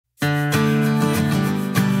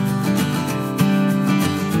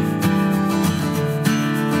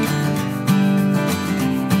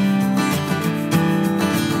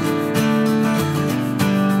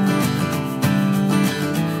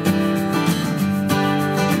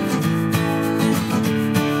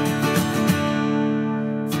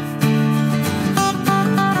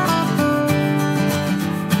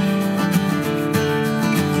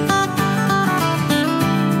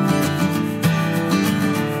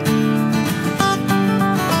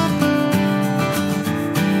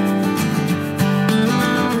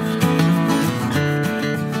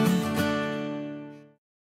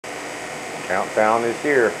found is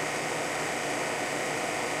here.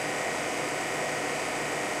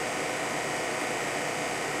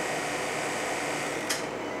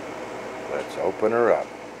 Let's open her up.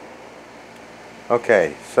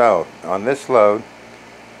 Okay, so on this load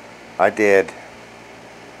I did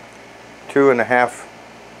 2.5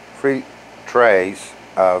 free trays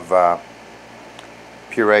of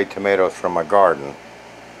pureed tomatoes from my garden.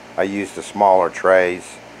 I used the smaller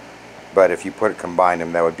trays, but if you combine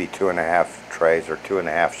them, that would be 2.5 trays or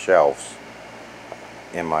 2.5 shelves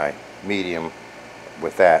in my medium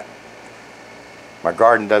with that. My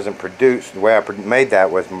garden doesn't produce, the way I made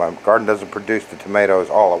that was my garden doesn't produce the tomatoes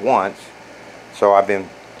all at once, so I've been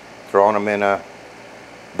throwing them in a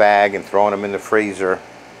bag and throwing them in the freezer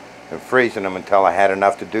and freezing them until I had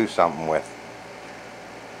enough to do something with.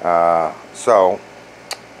 So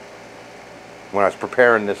when I was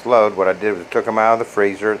preparing this load, what I did was I took them out of the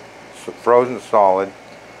freezer, frozen solid,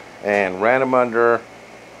 and ran them under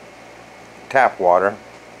tap water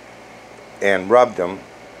and rubbed them.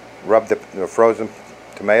 Rubbed the frozen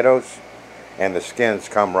tomatoes, and the skins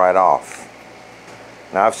come right off.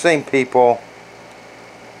 Now I've seen people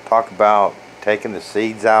talk about taking the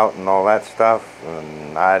seeds out and all that stuff,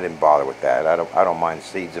 and I didn't bother with that. I don't mind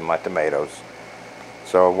seeds in my tomatoes.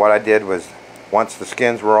 So what I did was, once the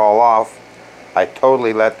skins were all off, I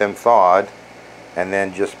totally let them thawed, and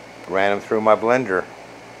then just ran them through my blender.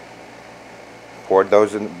 Poured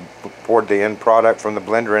the end product from the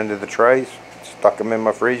blender into the trays, stuck them in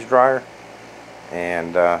my freeze dryer,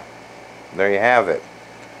 and there you have it.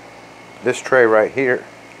 This tray right here,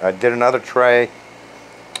 I did another tray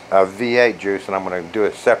of V8 juice, and I'm going to do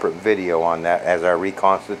a separate video on that as I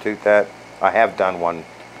reconstitute that. I have done one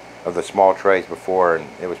of the small trays before, and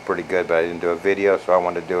it was pretty good, but I didn't do a video, so I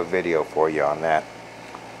wanted to do a video for you on that.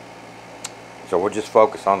 So we'll just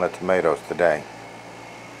focus on the tomatoes today.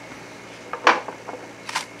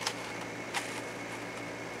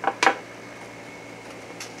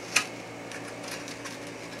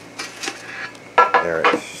 They're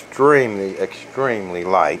extremely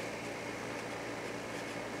light,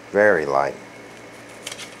 very light,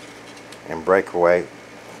 and break away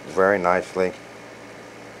very nicely.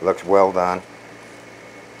 Looks well done.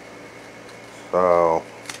 So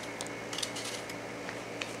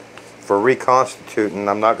for reconstituting,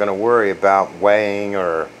 I'm not going to worry about weighing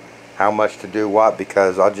or how much to do what,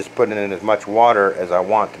 because I'll just put it in as much water as I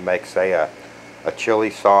want to make, say, a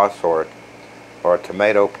chili sauce or a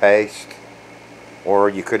tomato paste, or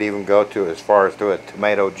you could even go to as far as to a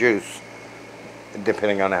tomato juice,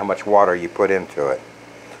 depending on how much water you put into it.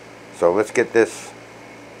 So let's get this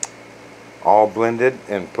all blended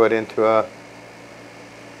and put into a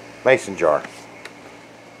mason jar.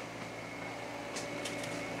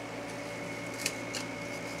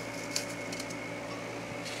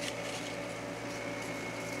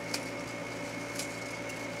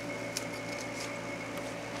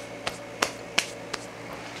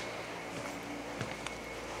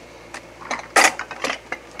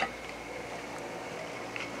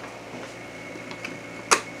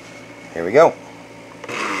 Here we go.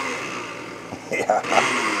 Yeah,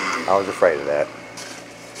 I was afraid of that.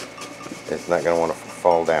 It's not going to want to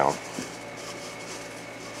fall down.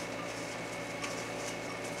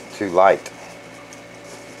 Too light.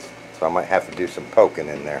 So I might have to do some poking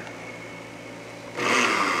in there.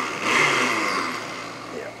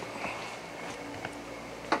 Yeah.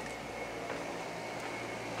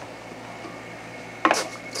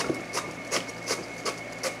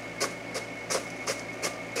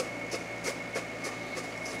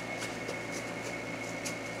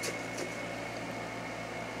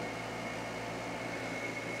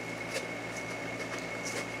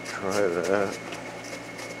 Try that.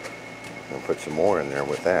 I'll put some more in there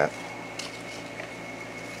with that.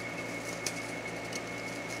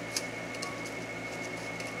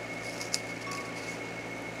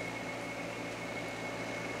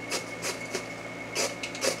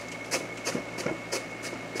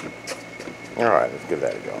 Alright, let's give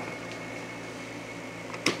that a go.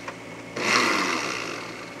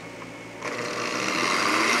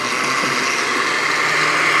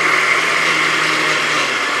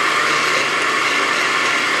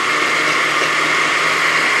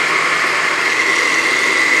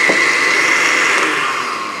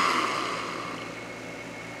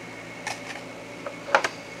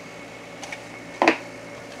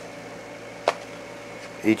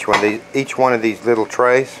 Each one of these little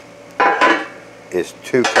trays is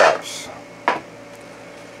 2 cups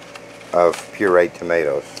of pureed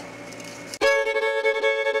tomatoes.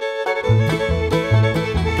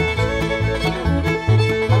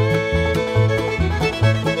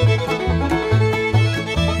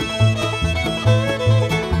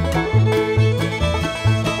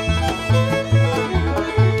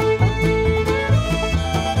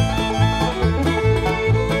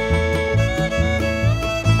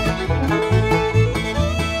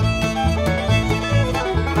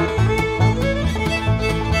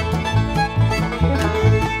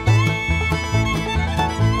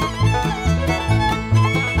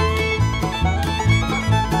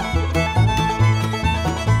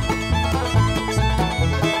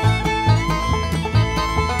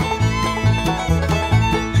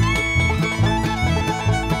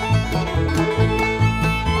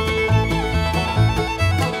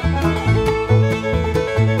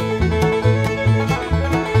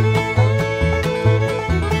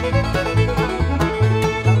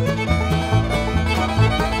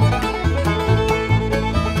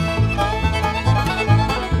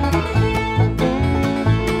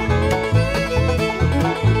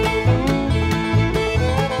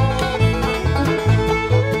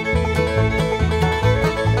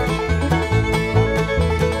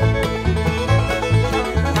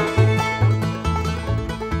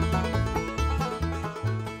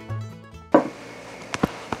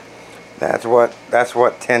 that's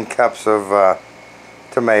what 10 cups of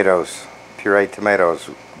tomatoes, pureed tomatoes,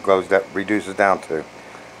 reduces down to.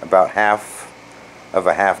 About half of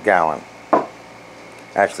a half gallon.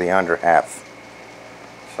 Actually under half.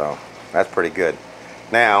 So that's pretty good.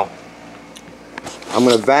 Now I'm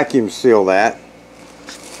going to vacuum seal that.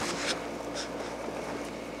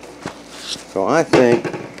 So I think,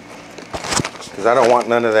 because I don't want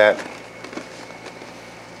none of that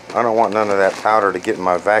powder to get in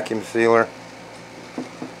my vacuum sealer.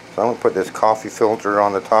 So I'm going to put this coffee filter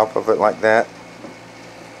on the top of it like that.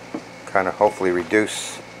 Kind of hopefully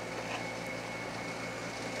reduce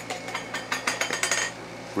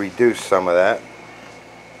some of that.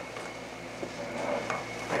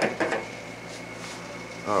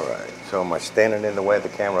 Alright, so am I standing in the way of the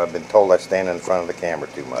camera? I've been told I stand in front of the camera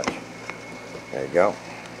too much. There you go.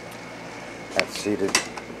 That's seated.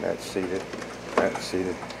 That's seated. That's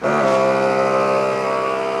seated.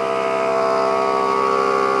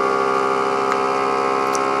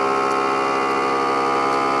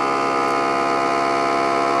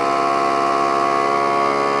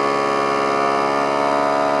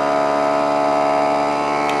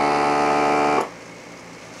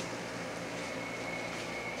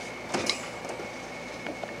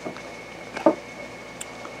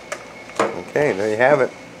 Okay, there you have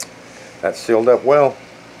it. That's sealed up well.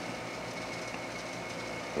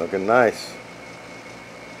 Looking nice.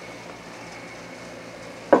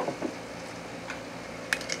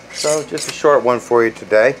 So just a short one for you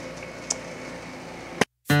today.